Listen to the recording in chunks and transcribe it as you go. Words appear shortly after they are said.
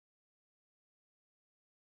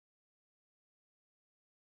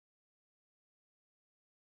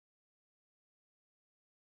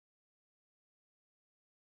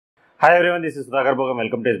Hi everyone, this is Sudhakar bogam.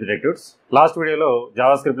 Welcome to Tuts. Last video lo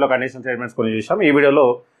JavaScript lo conditional statements కొని చూసాం. ఈ వీడియోలో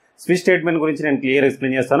switch statement గురించి నేను క్లియర్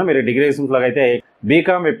ఎక్స్ప్లెయిన్ చేస్తాను. మీరు డిగ్రీ ఎగ్జామ్స్ లాగా అయితే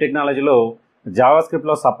బీకామ్ వెబ్ టెక్నాలజీలో JavaScript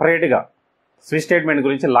లో సెపరేట్ గా స్విచ్ స్టేట్మెంట్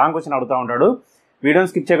గురించి లాంగ్ క్వశ్చన్ అడుగుతా ఉంటాడు. వీడియోని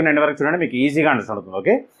స్కిప్ చేయకుండా ఎండ్ వరకు చూడండి, మీకు ఈజీగా అండర్స్టాండ్ అవుతుంది.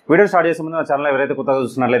 ఓకే, వీడియో స్టార్ట్ చేసే ముందు నా ఛానల్ ఎవరైతే కొత్తగా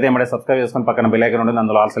చూస్తున్నట్లయితే ఏమంటే సబ్స్క్రైబ్ చేసుకొని పక్కన బెల్ ఐకాన్ ఉంటుంది,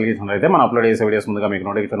 అందులో ఆల్ సెలెక్ట్ చేసినట్లయితే మనం అప్లోడ్ చేసే వీడియోస్ ముందుగా మీకు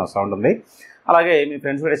నోటిఫికేషన్ వస్తూ ఉంటుంది. అలాగే మీ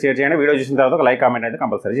ఫ్రెండ్స్ కూడా షేర్ చేయండి. వీడియో చూసిన తర్వాత ఒక లైక్ కామెంట్ అయితే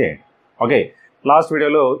కంపల్సరీ చేయండి. ఓకే, లాస్ట్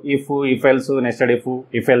వీడియోలో if else nested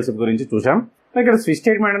if else గురించి చూసాం. ఇక్కడ స్విచ్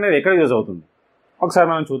స్టేట్మెంట్ అనేది ఎక్కడ యూజ్ అవుతుంది ఒకసారి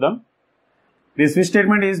మనం చూద్దాం. The switch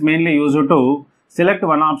statement is mainly used to select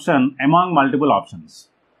one option among multiple options.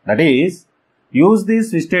 That is use this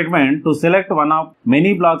switch statement to select one of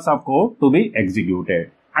many blocks of code to be executed.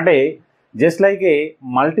 అంటే just like ఏ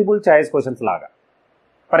multiple choice questions లాగా.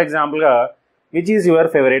 For ఎగ్జాంపుల్గా which is your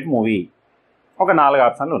favourite movie, ఒక 4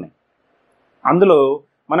 ఆప్షన్లు ఉన్నాయి. అందులో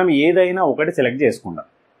మనం ఏదైనా ఒకటి సెలెక్ట్ చేసుకుంటాం.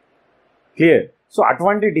 క్లియర్? సో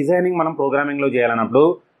అటువంటి డిజైనింగ్ మనం ప్రోగ్రామింగ్లో చేయాలన్నప్పుడు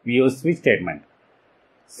we use switch statement.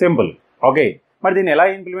 Simple. Okay, మరి దీన్ని ఎలా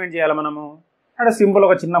ఇంప్లిమెంట్ చేయాలి మనము అంటే సింపుల్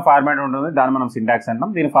ఒక చిన్న ఫార్మాట్ ఉంటుంది, దాన్ని మనం సింటాక్స్ అంటాం.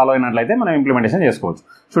 దీన్ని ఫాలో అయినట్లయితే మనం ఇంప్లిమెంటేషన్ చేసుకోవచ్చు.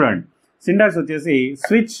 చూడండి, సింటాక్స్ వచ్చేసి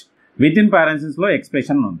స్విచ్ విత్ ఇన్ పారెన్సిస్లో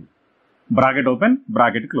ఎక్స్ప్రెషన్ ఉంది, బ్రాకెట్ ఓపెన్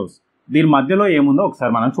బ్రాకెట్ క్లోజ్. దీని మధ్యలో ఏముందో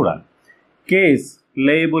ఒకసారి మనం చూడాలి. Case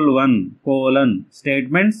label 1 colon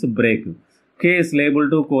statements break, case label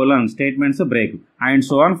 2 colon statements break and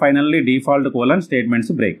so on finally default colon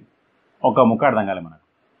statements break. ఒక ముక్క అర్థం కాలే మనకు.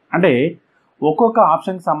 అంటే ఒక్కొక్క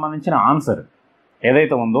ఆప్షన్కి సంబంధించిన ఆన్సర్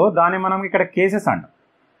ఏదైతే ఉందో దాన్ని మనం ఇక్కడ కేసెస్ అంటాం.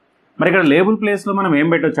 మరి ఇక్కడ లేబుల్ ప్లేస్లో మనం ఏం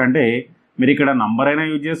పెట్టవచ్చు అంటే మీరు ఇక్కడ నంబర్ అయినా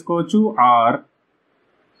యూజ్ చేసుకోవచ్చు, ఆర్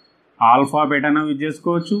ఆల్ఫాబెట్ అయినా యూజ్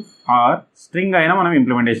చేసుకోవచ్చు, ఆర్ స్ట్రింగ్ అయినా మనం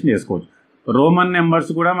ఇంప్లిమెంటేషన్ చేసుకోవచ్చు. రోమన్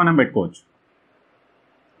నెంబర్స్ కూడా మనం పెట్టుకోవచ్చు.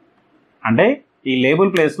 అంటే ఈ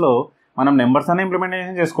లేబుల్ ప్లేస్లో మనం నెంబర్స్ అయినా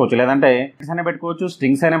ఇంప్లిమెంటేషన్ చేసుకోవచ్చు, లేదంటే అయినా పెట్టుకోవచ్చు,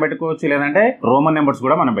 స్ట్రింగ్స్ అయినా పెట్టుకోవచ్చు, లేదంటే రోమన్ నెంబర్స్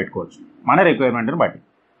కూడా మనం పెట్టుకోవచ్చు మన రిక్వైర్మెంట్ని బట్టి.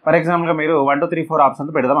 ఫర్ ఎగ్జాంపుల్గా మీరు 1 2 3 4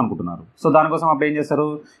 ఆప్షన్స్ పెడదాం అనుకుంటున్నారు. సో దానికోసం అప్పుడు ఏం చేస్తారు,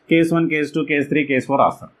 కేస్ 1 కేస్ 2 కేస్ 3 కేస్ 4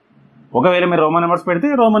 రాస్తారు. ఒకవేళ మీరు రోమన్ నెంబర్స్ పెడితే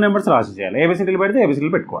రోమన్ నెంబర్స్ రాసి చేయాలి, ఏబిసిడీలు పెడితే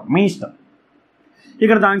ఏబిసిడీలు పెట్టుకోవాలి, మీ ఇష్టం.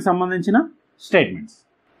 ఇక్కడ దానికి సంబంధించిన స్టేట్మెంట్స్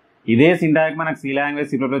ఇదే సింటాక్స్ మనకు సి లాంగ్వేజ్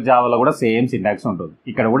సి ప్లస్ జావాలో కూడా సేమ్ సింటాక్స్ ఉంటుంది,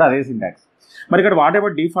 ఇక్కడ కూడా అదే సింటాక్స్. మరి ఇక్కడ what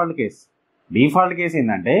about default case? Default case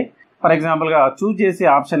ఏంటంటే ఫర్ ఎగ్జాంపుల్గా చూజ్ చేసే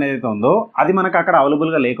ఆప్షన్ ఏదైతే ఉందో అది మనకు అక్కడ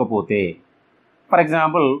అవైలబుల్గా లేకపోతే, ఫర్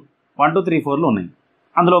ఎగ్జాంపుల్ 1 2 3 4 ఉన్నాయి,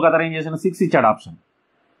 అందులో ఒక అతను ఏం చేసిన 6 ఇచ్చాడు ఆప్షన్.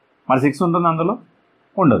 మరి 6 ఉంటుంది, అందులో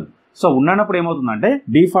ఉండదు. సో ఉన్నప్పుడు ఏమవుతుందంటే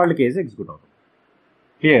డిఫాల్ట్ కేసు ఎగ్జిక్యూట్ అవుతుంది.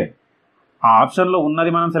 క్లియర్? ఆ ఆప్షన్లో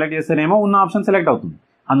ఉన్నది మనం సెలెక్ట్ చేస్తేనేమో ఉన్న ఆప్షన్ సెలెక్ట్ అవుతుంది,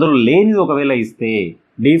 అందులో లేనిది ఒకవేళ ఇస్తే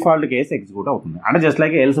డిఫాల్ట్ కేసు ఎగ్జిక్యూట్ అవుతుంది. అంటే జస్ట్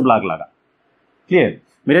లైక్ ఎల్స్ బ్లాక్ లాగా. క్లియర్?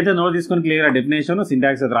 మీరైతే నోట్ తీసుకొని క్లియర్గా డెఫినేషన్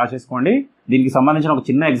సింటాక్స్ అయితే రాసేసుకోండి. దీనికి సంబంధించిన ఒక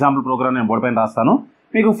చిన్న ఎగ్జాంపుల్ ప్రోగ్రామ్ నేను బోర్డు పైన రాస్తాను,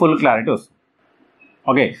 మీకు ఫుల్ క్లారిటీ వస్తుంది.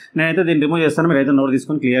 ఓకే, నేనైతే దీన్ని రిమూవ్ చేస్తాను, మీరైతే నోట్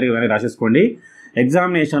తీసుకొని క్లియర్గా ఇవన్నీ రాసేసుకోండి.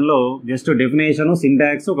 ఎగ్జామినేషన్లో జస్ట్ డెఫినేషన్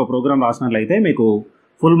సింటాక్స్ ఒక ప్రోగ్రామ్ రాసినట్లయితే మీకు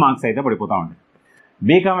ఫుల్ మార్క్స్ అయితే పడిపోతూ ఉంటాయి.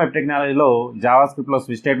 బీకామ్ వెబ్ టెక్నాలజీలో జావాస్క్రిప్ట్లో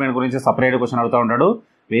స్విచ్ స్టేట్మెంట్ గురించి సపరేట్ క్వశ్చన్ అడుగుతూ ఉంటాడు.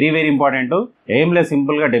 Very very important. ఏం లేదు,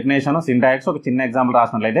 సింపుల్గా డెఫినేషన్ సింటాక్స్ ఒక చిన్న ఎగ్జాంపుల్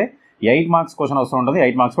రాసినట్లయితే 8 మార్క్స్ క్వశ్చన్ వస్తూ ఉంటుంది,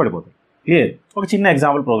 8 మార్క్స్ పడిపోతాయి. క్లియర్? ఒక చిన్న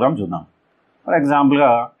ఎగ్జాంపుల్ ప్రోగ్రామ్ చూద్దాం. ఫర్ ఎగ్జాంపుల్గా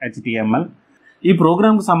HTML. ఈ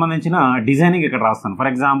ప్రోగ్రామ్కి సంబంధించిన డిజైనింగ్ ఇక్కడ రాస్తాను. ఫర్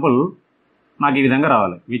ఎగ్జాంపుల్ నాకు ఈ విధంగా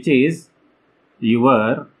రావాలి, which is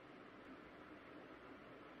your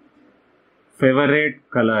favourite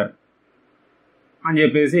colour అని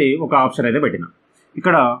చెప్పేసి ఒక ఆప్షన్ అయితే పెట్టిన.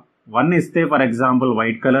 ఇక్కడ 1 ఇస్తే ఫర్ ఎగ్జాంపుల్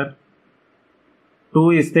వైట్ కలర్, 2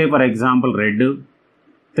 ఇస్తే ఫర్ ఎగ్జాంపుల్ రెడ్,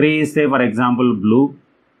 3 ఇస్తే ఫర్ ఎగ్జాంపుల్ బ్లూ,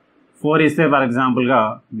 4 ఇస్తే ఫర్ ఎగ్జాంపుల్గా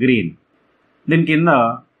గ్రీన్. దీని కింద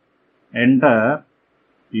ఎంటర్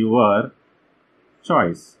యువర్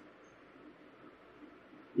చాయిస్.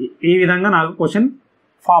 ఈ విధంగా నాకు క్వశ్చన్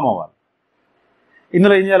ఫామ్ అవ్వాలి.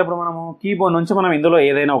 ఇందులో ఏం చేయాలి, ఇప్పుడు మనము కీబోర్డ్ నుంచి మనం ఇందులో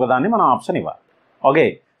ఏదైనా ఒకదాన్ని మనం ఆప్షన్ ఇవ్వాలి. ఓకే,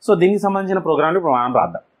 సో దీనికి సంబంధించిన ప్రోగ్రామ్ని ఇప్పుడు మనం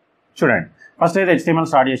రాద్దాం. చూడండి, ఫస్ట్ అయితే HTML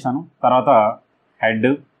స్టార్ట్ చేశాను. తర్వాత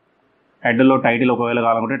హెడ్లో టైటిల్ ఒకవేళ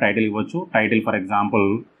కావాలనుకుంటే టైటిల్ ఇవ్వచ్చు. Title for example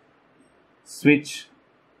switch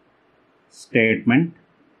statement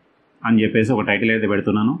అని చెప్పేసి ఒక టైటిల్ అయితే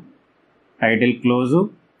పెడుతున్నాను. టైటిల్ క్లోజు,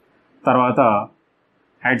 తర్వాత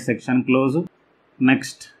head section close,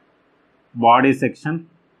 next body section.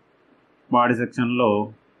 Body సెక్షన్లో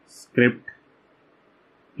script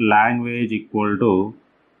language equal to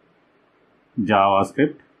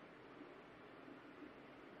JavaScript.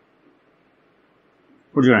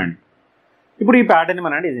 ఇప్పుడు చూడండి, ఇప్పుడు ఈ ప్యాటర్న్ని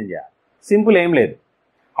మనం డిజైన్ చేయాలి. సింపుల్, ఏం లేదు.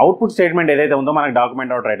 అవుట్పుట్ స్టేట్మెంట్ ఏదైతే ఉందో మనకి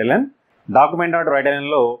document dot right line, document dot right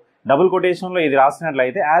లైన్లో డబుల్ కొటేషన్లో ఇది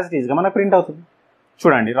రాసినట్లయితే యాజ్ ఇట్ ఈజ్గా మనకు ప్రింట్ అవుతుంది.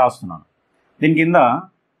 చూడండి, రాస్తున్నాను. దీని కింద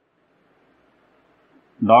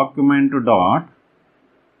document dot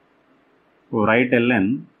right ln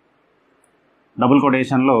double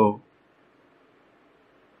కొటేషన్లో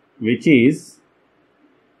which is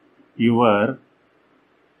your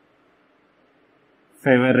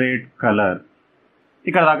favourite colour.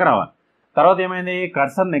 ఇక్కడ దాకా రావాలి. తర్వాత ఏమైంది,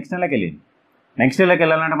 కర్సర్ నెక్స్ట్ నెలకి వెళ్ళింది. నెక్స్ట్ నెలకి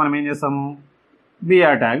వెళ్ళాలంటే మనం ఏం చేస్తాము,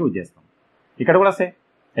 బిఆర్ ట్యాగ్ యూజ్ చేస్తాం. ఇక్కడ కూడా సే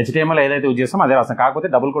HTML ఏదైతే యూజ్ చేస్తామో అదే రాస్తాం, కాకపోతే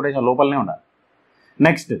డబుల్ కొటేషన్ లోపలనే ఉండాలి.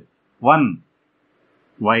 నెక్స్ట్ 1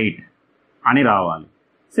 వైట్ అని రావాలి,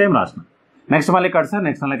 సేమ్ రాసిన. నెక్స్ట్ మళ్ళీ కర్సర్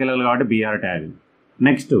నెక్స్ట్ నెలకి వెళ్ళాలి కాబట్టి బిఆర్ ట్యాగ్.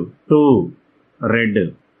 Next 2 red.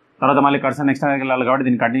 తర్వాత మళ్ళీ కర్సర్ నెక్స్ట్ నెలకి వెళ్ళాలి కాబట్టి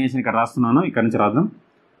దీని కంటిన్యూషన్ ఇక్కడ రాస్తున్నాను, ఇక్కడ నుంచి రాద్దాం.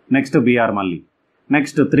 నెక్స్ట్ బిఆర్ మళ్ళీ.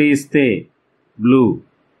 నెక్స్ట్ 3 ఇస్తే బ్లూ,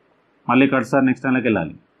 మళ్ళీ కర్సర్ నెక్స్ట్ నెలకి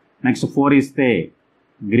వెళ్ళాలి. నెక్స్ట్ 4 ఇస్తే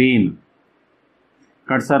గ్రీన్,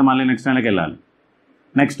 కర్సర్ మళ్ళీ నెక్స్ట్ నెలకి వెళ్ళాలి.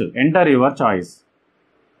 Next enter your choice,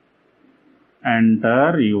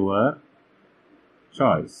 enter your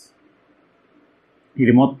choice.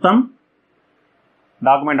 ఇది మొత్తం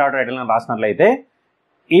డాక్యుమెంట్ డాట్ రైట్ రాసినట్లయితే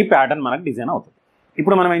ఈ ప్యాటర్న్ మనకు డిజైన్ అవుతుంది.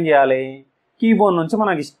 ఇప్పుడు మనం ఏం చేయాలి, కీబోర్డ్ నుంచి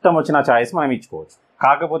మనకి ఇష్టం వచ్చిన చాయిస్ మనం ఇచ్చుకోవచ్చు.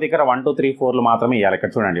 కాకపోతే ఇక్కడ 1 2 3 4 మాత్రమే ఇవ్వాలి.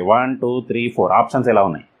 ఇక్కడ చూడండి 1 2 3 4 ఆప్షన్స్ ఎలా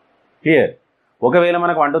ఉన్నాయి, క్లియర్. ఒకవేళ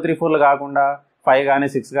మనకు 1 2 3 4 కాకుండా 5 కానీ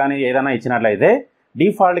 6 కానీ ఏదైనా ఇచ్చినట్లయితే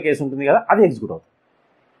డిఫాల్ట్ కేసు ఉంటుంది కదా, అది ఎగ్జిక్యూట్ అవుతుంది,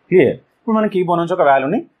 క్లియర్. ఇప్పుడు మనం కీబోర్డ్ నుంచి ఒక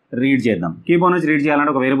వాల్యూని రీడ్ చేద్దాం. కీబోర్డ్ నుంచి రీడ్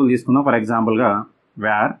చేయాలంటే ఒక వేరియబుల్ తీసుకుందాం. ఫర్ ఎగ్జాంపుల్గా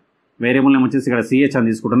వేర్ వేరియబుల్ నేమ్ వచ్చేసి ఇక్కడ CH అని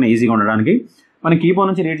తీసుకుంటున్నాం ఈజీగా ఉండడానికి. మనం కీబోర్డ్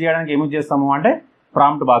నుంచి రీడ్ చేయడానికి ఏం యూజ్ చేస్తాము అంటే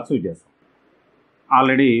ప్రాంప్ట్ బాక్స్ యూజ్ చేస్తాం.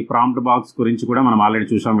 ఆల్రెడీ ప్రాంప్ట్ బాక్స్ గురించి కూడా మనం ఆల్రెడీ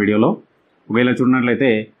చూసాం వీడియోలో. ఒకవేళ చూడనట్లయితే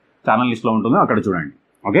ఛానల్ లిస్ట్లో ఉంటుందో అక్కడ చూడండి.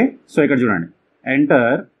 ఓకే, సో ఇక్కడ చూడండి,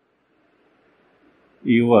 ఎంటర్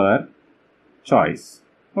యువర్ చాయిస్.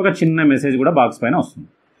 ఒక చిన్న మెసేజ్ కూడా బాక్స్ పైన వస్తుంది.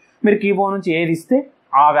 మీరు కీబోర్డ్ నుంచి ఏది ఇస్తే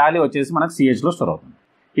ఆ వాల్యూ వచ్చేసి మనకు CHలో స్టోర్ అవుతుంది.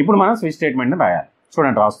 ఇప్పుడు మనం స్విచ్ స్టేట్మెంట్ని రాయాలి.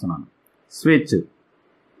 చూడండి రాస్తున్నాను, స్విచ్.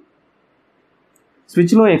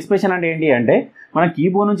 స్విచ్లో ఎక్స్ప్రెషన్ అంటే ఏంటి అంటే మన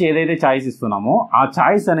కీబోర్డ్ నుంచి ఏదైతే చాయిస్ ఇస్తున్నామో ఆ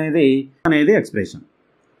చాయిస్ అనేది ఎక్స్ప్రెషన్.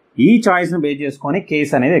 ఈ చాయిస్ని బేస్ చేసుకొని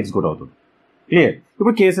కేస్ అనేది ఎగ్జిక్యూట్ అవుతుంది, క్లియర్.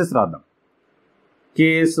 ఇప్పుడు కేసెస్ రాద్దాం.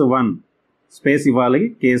 కేస్ 1 స్పేస్ ఇవ్వాలి,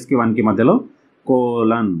 కేస్కి 1కి మధ్యలో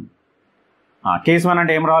కోలన్. కేస్ 1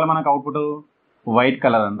 అంటే ఏం రావాలి మనకు అవుట్పుట్, వైట్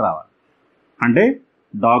కలర్ అని రావాలి. అంటే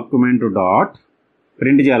డాక్యుమెంట్ డాట్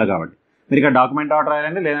ప్రింట్ చేయాలి కాబట్టి మీరు ఇక్కడ డాక్యుమెంట్ డాట్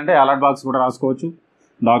రాయాలండి, లేదంటే అలర్ట్ బాక్స్ కూడా రాసుకోవచ్చు.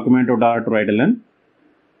 Document dot right ln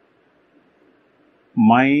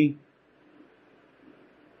my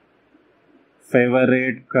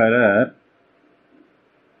favourite colour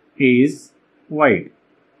is white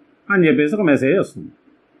అని చెప్పేసి ఒక మెసేజ్ వస్తుంది.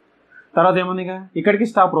 తర్వాత ఏముంది, ఇక్కడికి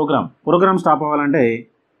స్టాప్ ప్రోగ్రామ్ స్టాప్ అవ్వాలంటే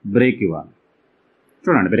బ్రేక్ ఇవ్వాలి.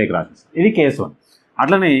 చూడండి బ్రేక్ రాసేసి, ఇది కేస్ 1.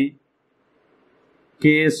 అట్లనే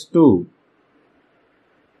case 2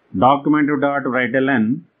 document dot right ln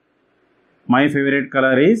my favourite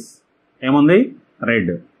colour is ఏముంది,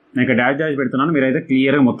 రెడ్. నేను ఇక్కడ డాష్ పెడుతున్నాను, మీరైతే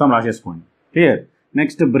క్లియర్గా మొత్తం రాసేసుకోండి, clear.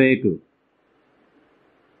 Next break.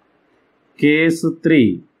 Case 3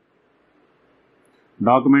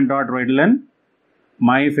 document dot right ln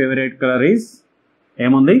my favourite colour is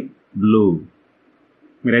ఏముంది, బ్లూ.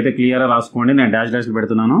 మీరైతే క్లియర్గా రాసుకోండి, నేను డాష్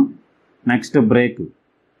పెడుతున్నాను. Next break.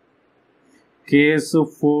 Case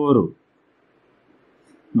 4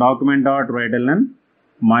 document dot right ln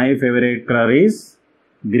my favourite colour is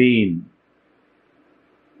green.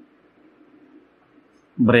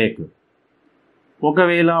 Break.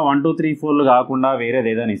 ఒకవేళ 1 2 3 4 కాకుండా వేరేది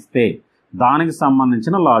ఏదైనా ఇస్తే దానికి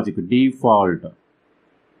సంబంధించిన logic default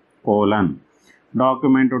colon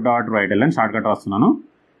document dot right ln short cut రాస్తున్నాను,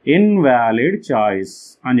 ఇన్వాలిడ్ చాయిస్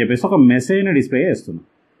అని చెప్పేసి ఒక మెసేజ్ని డిస్ప్లే చేస్తున్నాను.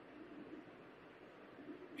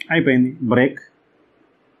 అయిపోయింది, break,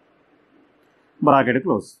 bracket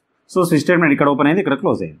close. So switch statement ఇక్కడ ఓపెన్ అయింది, ఇక్కడ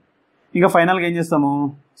క్లోజ్ అయింది. ఇంకా ఫైనల్గా ఏం చేస్తాము,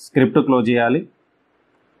 స్క్రిప్ట్ క్లోజ్ చేయాలి.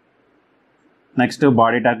 నెక్స్ట్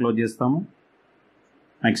బాడీ ట్యాగ్ క్లోజ్ చేస్తాము.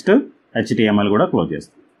 నెక్స్ట్ HTML కూడా క్లోజ్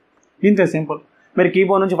చేస్తాం. ఇంతే సింపుల్. మీరు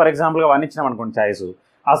కీబోర్డ్ నుంచి ఫర్ ఎగ్జాంపుల్గా 1 ఇచ్చినాం అనుకోండి చాయిస్,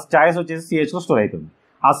 ఆ చాయిస్ వచ్చేసి CHలో స్టోర్ అవుతుంది.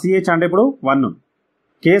 ఆ CH అంటే ఇప్పుడు 1,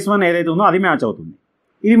 కేస్ 1 ఏదైతే ఉందో అది మ్యాచ్ అవుతుంది,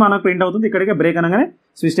 ఇది మనకు ప్రింట్ అవుతుంది. ఇక్కడికి బ్రేక్ అనగానే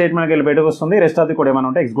స్విచ్ స్టేట్మెంట్కి వెళ్ళి బయటకు వస్తుంది, రెస్ట్ ఆఫ్ ది కూడా ఏమైనా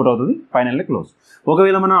ఉంటే ఎగ్జిక్యూట్ అవుతుంది, ఫైనల్లీ క్లోజ్.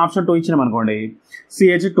 ఒకవేళ మనం ఆప్షన్ 2 ఇచ్చినాం అనుకోండి,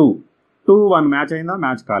 CH2 1 మ్యాచ్ అయిందా,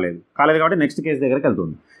 మ్యాచ్ కాలేదు కాబట్టి నెక్స్ట్ కేసు దగ్గరికి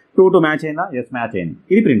వెళ్తుంది. 2 మ్యాచ్ అయిందా, ఎస్ మ్యాచ్ అయింది,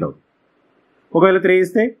 ఇది ప్రింట్ అవుతుంది. ఒకవేళ 3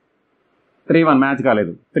 ఇస్తే 3 1 మ్యాచ్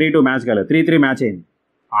కాలేదు, 3 2 మ్యాచ్ కాలేదు, 3 3 మ్యాచ్ అయింది.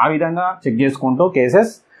 ఆ విధంగా చెక్ చేసుకుంటూ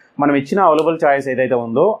కేసెస్ మనం ఇచ్చిన అవైలబుల్ చాయిస్ ఏదైతే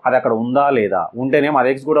ఉందో అది అక్కడ ఉందా లేదా, ఉంటేనేమో అది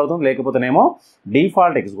ఎగ్జిక్యూట్ అవుతుంది, లేకపోతేనేమో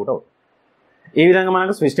డిఫాల్ట్ ఎగ్జిక్యూట్ అవుతుంది. ఈ విధంగా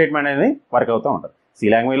మనకు స్విచ్ స్టేట్మెంట్ అనేది వర్క్ అవుతూ ఉంటుంది.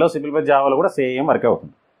 సి లాంగ్వేజ్లో సింపుల్ జావాలో కూడా సేమ్ వర్క్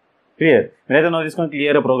అవుతుంది, క్లియర్. మీరైతే నోట్ తీసుకొని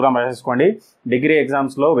క్లియర్ ప్రోగ్రామ్ రాసేసుకోండి. డిగ్రీ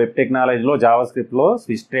ఎగ్జామ్స్లో వెబ్ టెక్నాలజీలో జావాస్క్రిప్ట్లో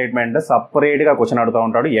స్విచ్ స్టేట్మెంట్ సపరేట్గా క్వశ్చన్ అడుగుతూ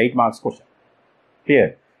ఉంటాడు, 8 మార్క్స్ క్వశ్చన్,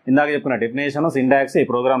 క్లియర్. ఇందాక చెప్పుకున్న డెఫినేషన్, సింటాక్స్, ఈ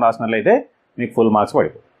ప్రోగ్రామ్ రాసినట్లయితే మీకు ఫుల్ మార్క్స్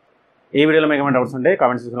పడిపోయి. ఈ వీడియోలో మీకు ఏమైనా డౌట్స్ ఉంటే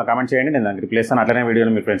కామెంట్ సెక్షన్లో కామెంట్ చేయండి, నేను దానికి రిప్లై ఇస్తాను. అట్లనే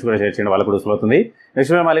వీడియోలో మీ ఫ్రెండ్స్ కూడా షేర్ చేయండి, వాళ్ళకు కూడా యూస్ఫుల్ అవుతుంది.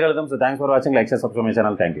 నెక్స్ట్ వీడియో మళ్ళీ కలుద్దాం. So thanks for watching. Like చేసి subscribe my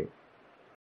channel. Thank you.